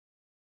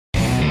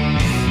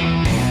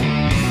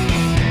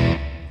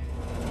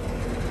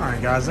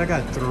guys, I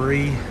got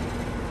three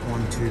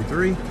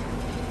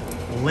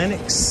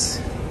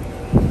Lennox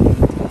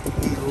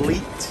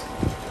Elite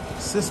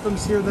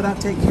systems here that I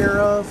take care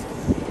of.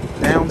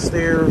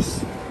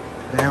 Downstairs,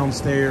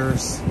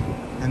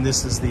 and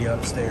this is the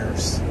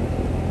upstairs.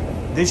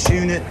 This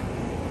unit,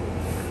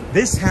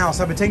 this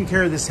house, I've been taking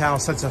care of this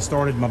house since I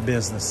started my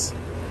business.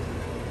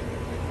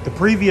 The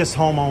previous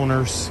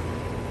homeowners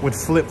would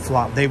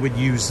flip-flop. They would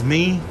use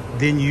me,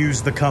 then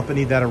use the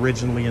company that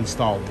originally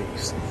installed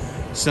these.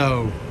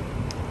 So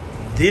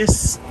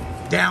this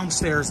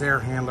downstairs air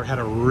handler had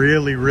a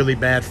really, really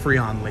bad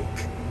Freon leak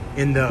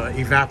in the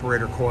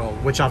evaporator coil,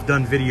 which I've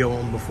done video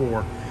on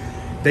before.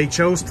 They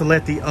chose to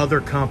let the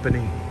other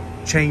company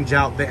change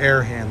out the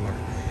air handler.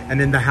 And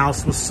then the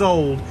house was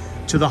sold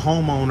to the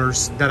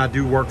homeowners that I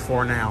do work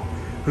for now,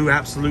 who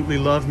absolutely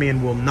love me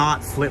and will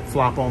not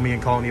flip-flop on me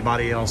and call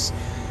anybody else.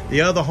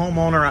 The other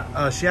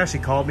homeowner, she actually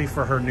called me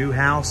for her new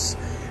house,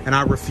 and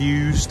I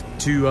refused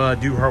to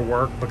do her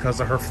work because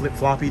of her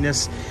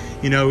flip-floppiness.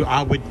 You know,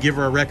 I would give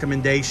her a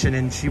recommendation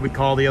and she would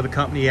call the other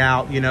company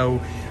out, you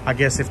know, I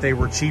guess if they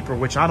were cheaper,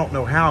 which I don't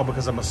know how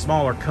because I'm a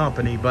smaller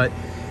company. But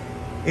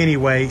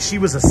anyway, she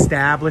was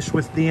established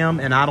with them,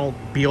 and I don't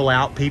bill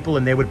out people,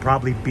 and they would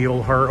probably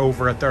bill her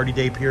over a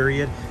 30-day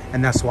period,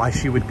 and that's why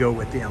she would go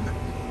with them.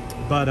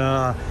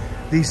 But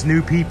these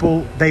new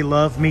people, they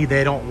love me.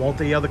 They don't want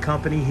the other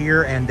company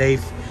here, and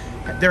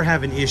they're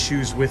having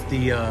issues with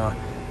the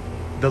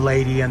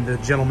lady and the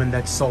gentleman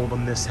that sold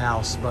them this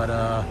house.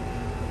 But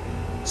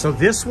so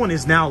this one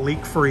is now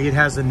leak free. It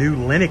has a new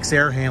Lennox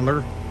air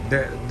handler.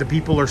 The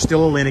people are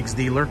still a Lennox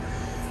dealer.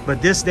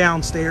 But this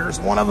downstairs,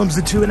 one of them's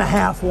a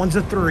 2.5, one's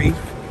a 3.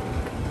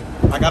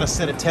 I got a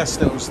set of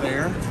Testos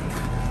there.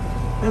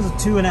 There's a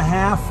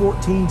 2.5,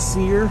 14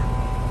 SEER.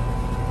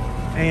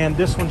 And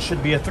this one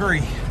should be a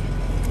 3.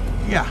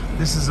 Yeah,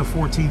 this is a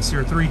 14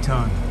 SEER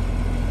 3-ton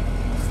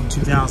from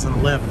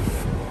 2011.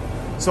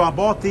 So I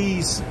bought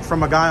these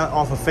from a guy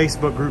off a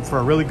Facebook group for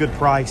a really good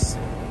price.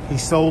 He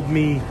sold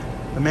me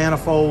the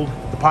manifold,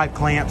 the pipe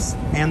clamps,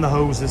 and the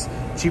hoses,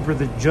 cheaper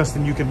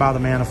than you can buy the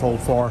manifold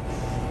for.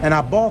 And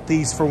I bought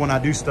these for when I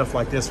do stuff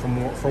like this, for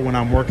when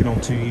I'm working on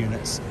 2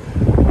 units.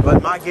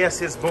 But my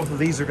guess is both of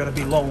these are going to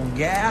be low on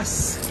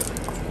gas.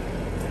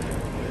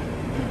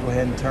 Go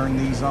ahead and turn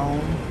these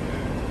on.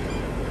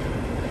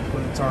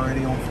 But it's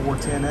already on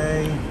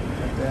 410A.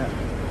 Let that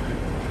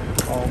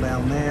fall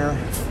down there.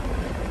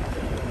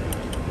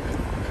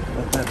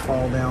 Let that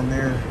fall down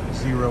there.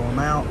 Zero them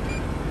out.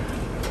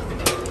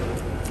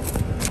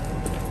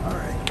 All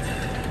right.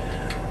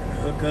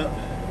 Hook up.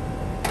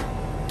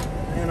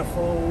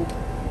 Manifold.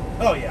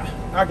 Oh yeah,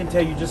 I can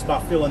tell you just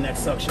by feeling that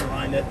suction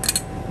line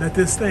that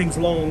this thing's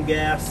low on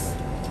gas.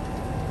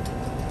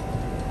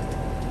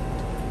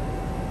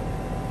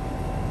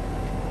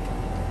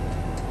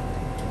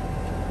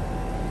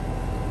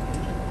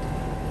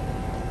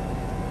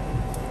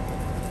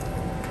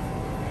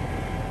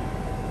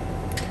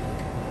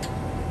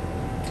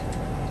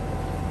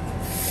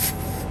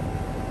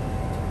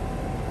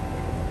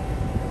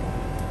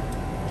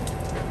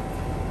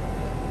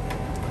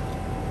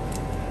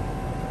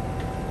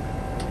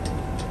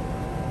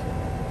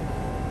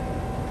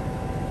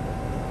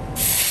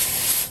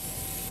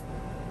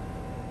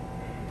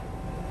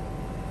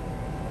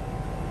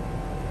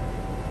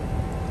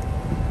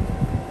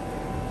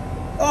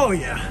 Oh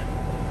yeah,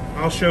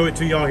 I'll show it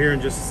to y'all here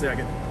in just a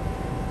second.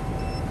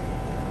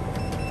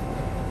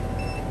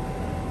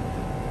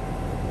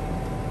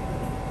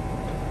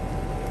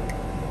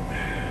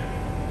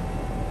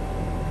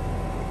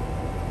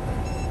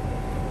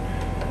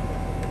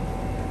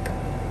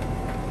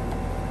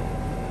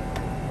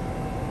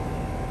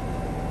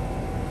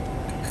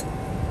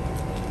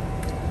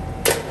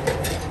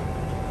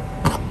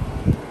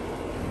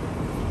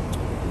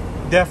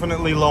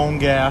 Definitely low on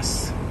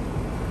gas.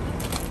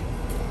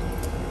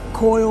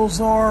 Coils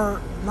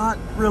are not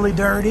really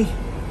dirty,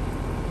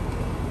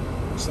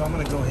 so I'm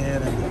going to go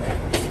ahead and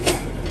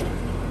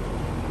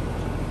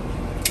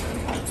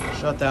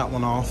shut that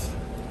one off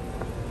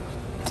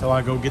until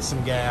I go get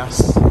some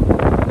gas.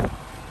 Now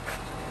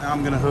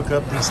I'm going to hook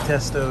up these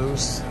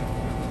Testos,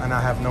 and I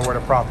have nowhere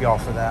to prop y'all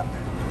for that.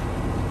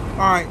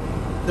 Alright,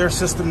 there's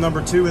system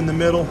number 2 in the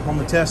middle on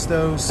the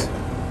Testos.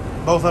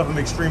 Both of them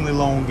extremely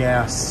low on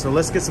gas. So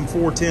let's get some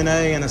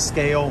 410A and a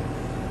scale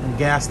and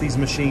gas these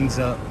machines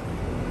up.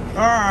 All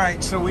right,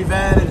 so we've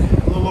added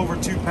a little over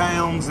 2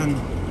 pounds, and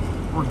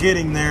we're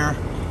getting there.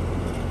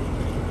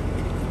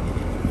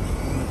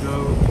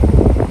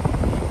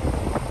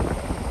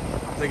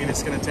 I'm thinking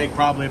it's going to take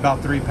probably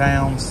about 3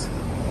 pounds.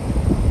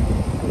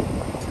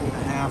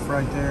 2.5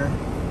 right there.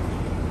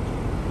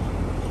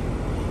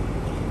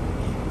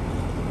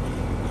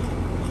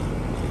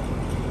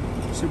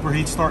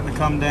 Superheat's starting to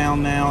come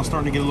down now,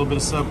 starting to get a little bit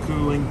of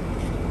subcooling.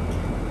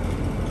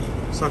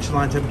 Suction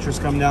line temperature's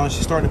coming down, and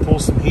she's starting to pull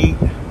some heat.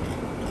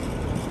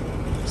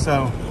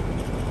 So,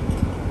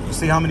 we'll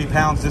see how many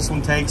pounds this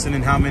one takes and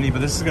then how many, but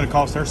this is going to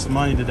cost her some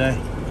money today.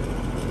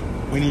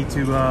 We need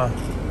to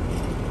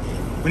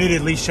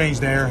at least change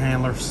the air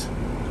handlers.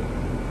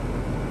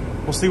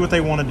 We'll see what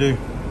they want to do.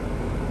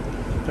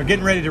 They're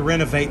getting ready to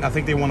renovate, and I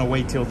think they want to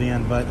wait till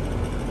then, but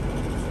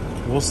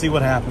we'll see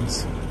what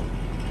happens.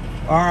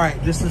 All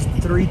right, this is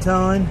the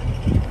 3-ton.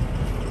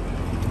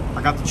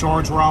 I got the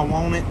charge where I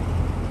want it.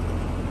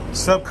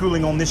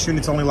 Subcooling on this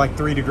unit's only like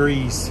 3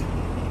 degrees,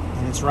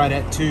 and it's right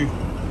at 2.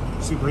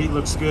 Superheat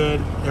looks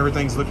good.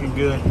 Everything's looking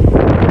good. It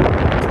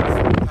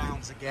took 4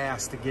 pounds of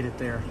gas to get it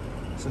there.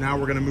 So now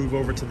we're going to move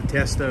over to the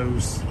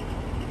Testos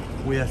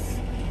with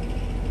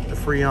the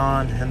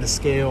Freon and the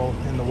scale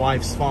and the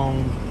wife's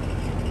phone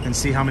and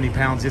see how many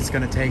pounds it's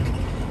going to take.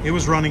 It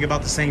was running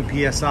about the same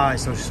PSI,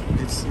 so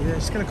it's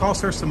going to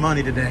cost her some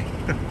money today.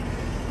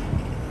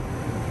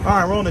 All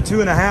right, we're on the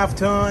 2.5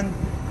 ton.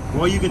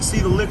 Well, you can see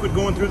the liquid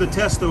going through the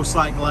Testo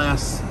sight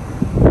glass.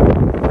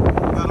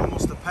 Got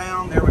almost a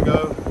pound. There we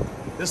go.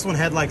 This one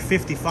had like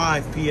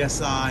 55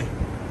 PSI.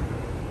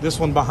 This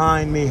one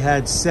behind me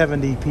had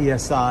 70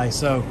 PSI.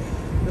 So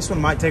this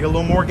one might take a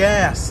little more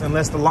gas,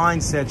 unless the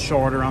line set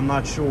shorter. I'm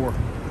not sure.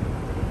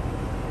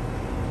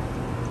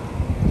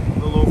 A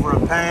little over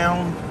a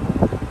pound.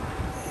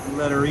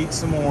 Let her eat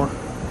some more.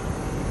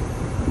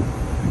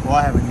 Well,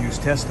 I haven't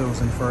used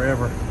Testos in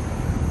forever.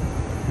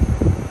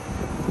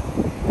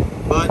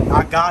 But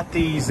I got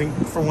these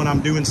for when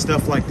I'm doing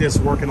stuff like this,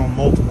 working on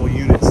multiple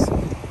units.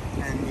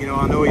 And, you know,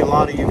 I know a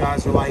lot of you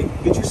guys are like,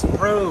 get you some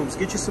probes,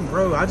 get you some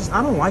probes.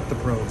 I don't like the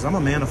probes. I'm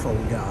a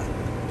manifold guy.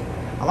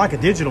 I like a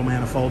digital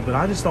manifold, but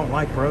I just don't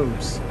like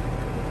probes.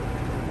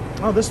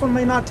 Oh, this one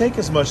may not take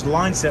as much. The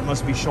line set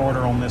must be shorter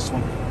on this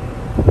one.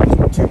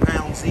 2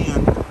 pounds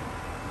in.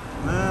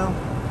 Well,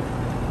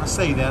 I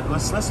say that.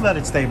 Let's let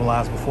it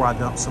stabilize before I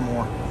dump some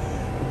more.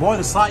 Boy,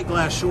 the sight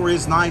glass sure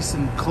is nice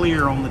and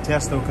clear on the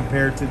Testo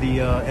compared to the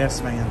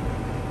S-Van.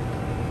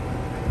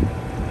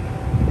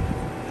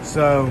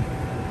 So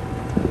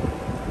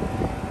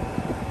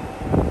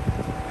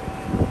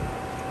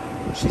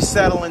she's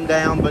settling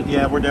down, but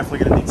yeah, we're definitely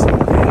going to need some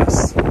more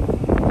gas.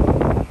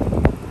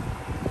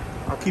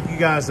 I'll keep you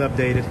guys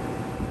updated.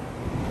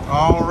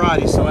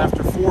 Alrighty, so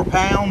after 4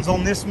 pounds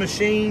on this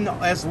machine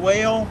as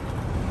well,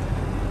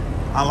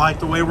 I like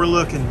the way we're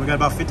looking. We got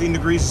about 15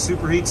 degrees of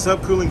superheat.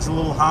 Subcooling's a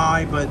little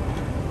high, but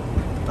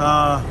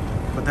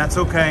that's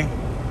okay.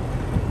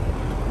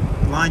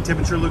 Line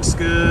temperature looks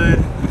good.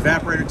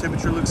 Evaporator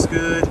temperature looks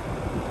good.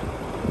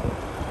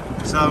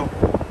 So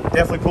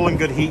definitely pulling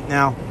good heat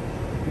now.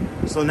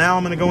 So now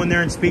I'm going to go in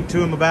there and speak to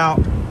them about,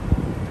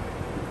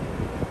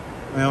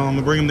 well, I'm going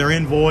to bring them their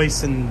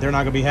invoice, and they're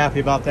not going to be happy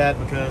about that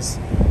because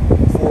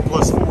 4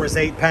 plus 4 is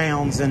 8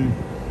 pounds, and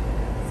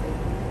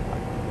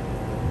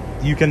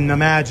you can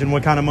imagine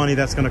what kind of money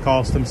that's going to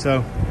cost them.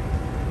 So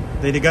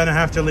they're going to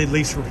have to at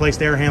least replace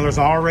the air handlers.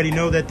 I already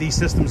know that these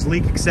systems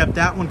leak except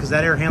that one because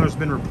that air handler's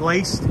been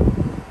replaced.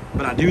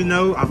 But I do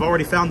know I've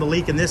already found the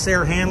leak in this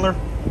air handler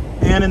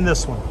and in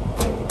this one.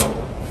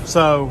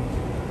 So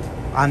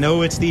I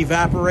know it's the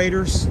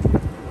evaporators.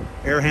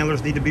 Air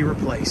handlers need to be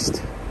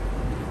replaced.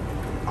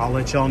 I'll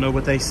let y'all know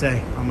what they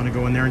say. I'm going to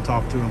go in there and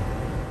talk to them.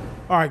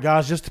 All right,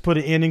 guys, just to put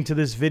an ending to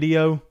this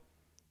video.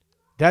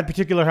 That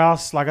particular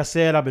house, like I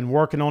said, I've been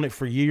working on it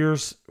for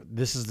years.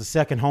 This is the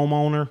second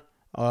homeowner.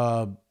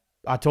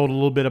 I told a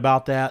little bit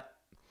about that.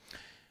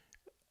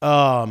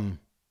 But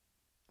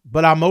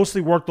I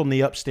mostly worked on the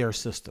upstairs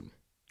system,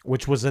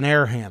 which was an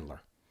air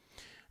handler.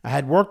 I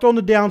had worked on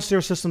the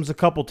downstairs systems a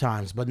couple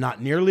times, but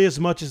not nearly as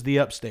much as the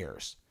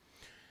upstairs.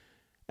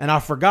 And I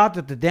forgot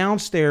that the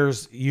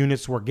downstairs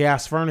units were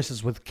gas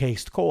furnaces with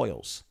cased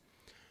coils.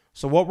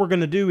 So what we're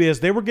going to do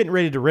is they were getting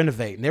ready to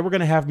renovate, and they were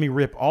going to have me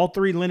rip all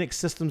 3 Lennox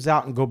systems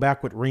out and go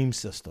back with Ream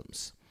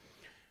systems.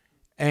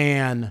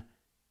 And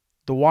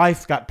the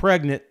wife got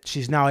pregnant.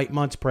 She's now 8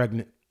 months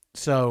pregnant.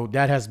 So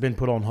that has been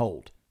put on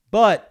hold.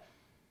 But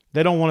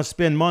they don't want to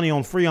spend money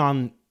on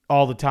Freon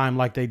all the time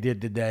like they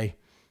did today.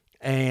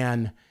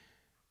 And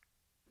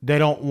they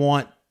don't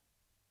want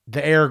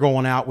the air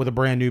going out with a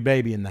brand new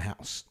baby in the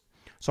house.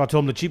 So I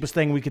told them the cheapest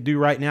thing we could do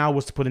right now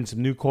was to put in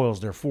some new coils.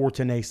 They're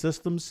 410A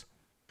systems.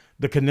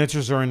 The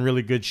condensers are in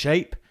really good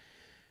shape.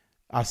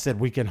 I said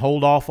we can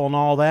hold off on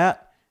all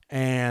that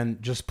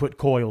and just put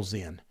coils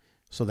in.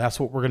 So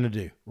that's what we're going to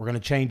do. We're going to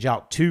change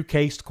out 2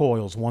 cased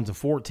coils. One's a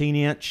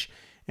 14-inch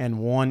and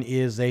one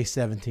is a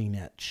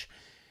 17-inch.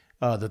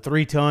 The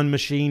 3-ton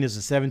machine is a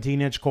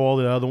 17-inch coil.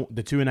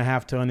 The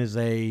 2.5 ton is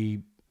a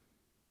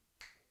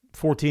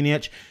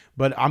 14-inch.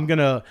 But I'm going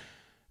to...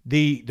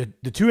 The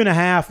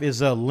 2.5 is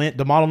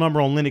the model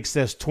number on Lennox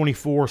says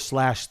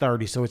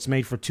 24/30, so it's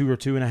made for 2 or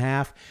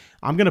 2.5.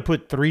 I'm gonna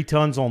put 3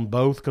 tons on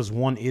both because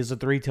one is a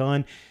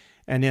 3-ton,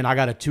 and then I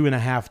got a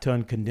 2.5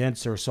 ton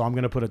condenser, so I'm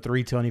gonna put a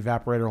 3-ton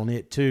evaporator on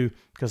it too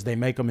because they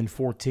make them in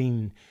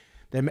 14.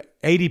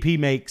 ADP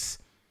makes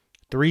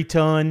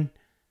 3-ton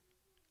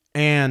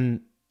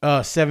and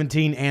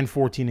 17 and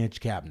 14-inch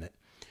cabinet.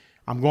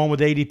 I'm going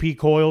with ADP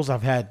coils.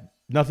 I've had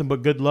nothing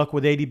but good luck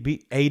with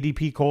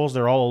ADP coils.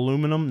 They're all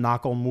aluminum,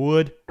 knock on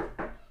wood.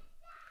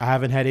 I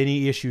haven't had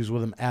any issues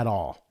with them at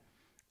all.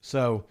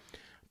 So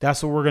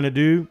that's what we're going to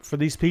do for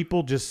these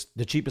people. Just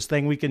the cheapest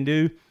thing we can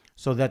do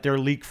so that they're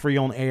leak-free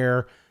on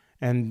air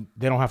and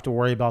they don't have to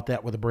worry about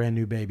that with a brand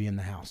new baby in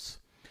the house.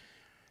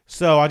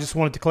 So I just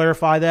wanted to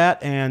clarify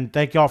that, and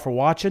thank y'all for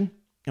watching,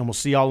 and we'll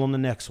see y'all on the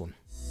next one.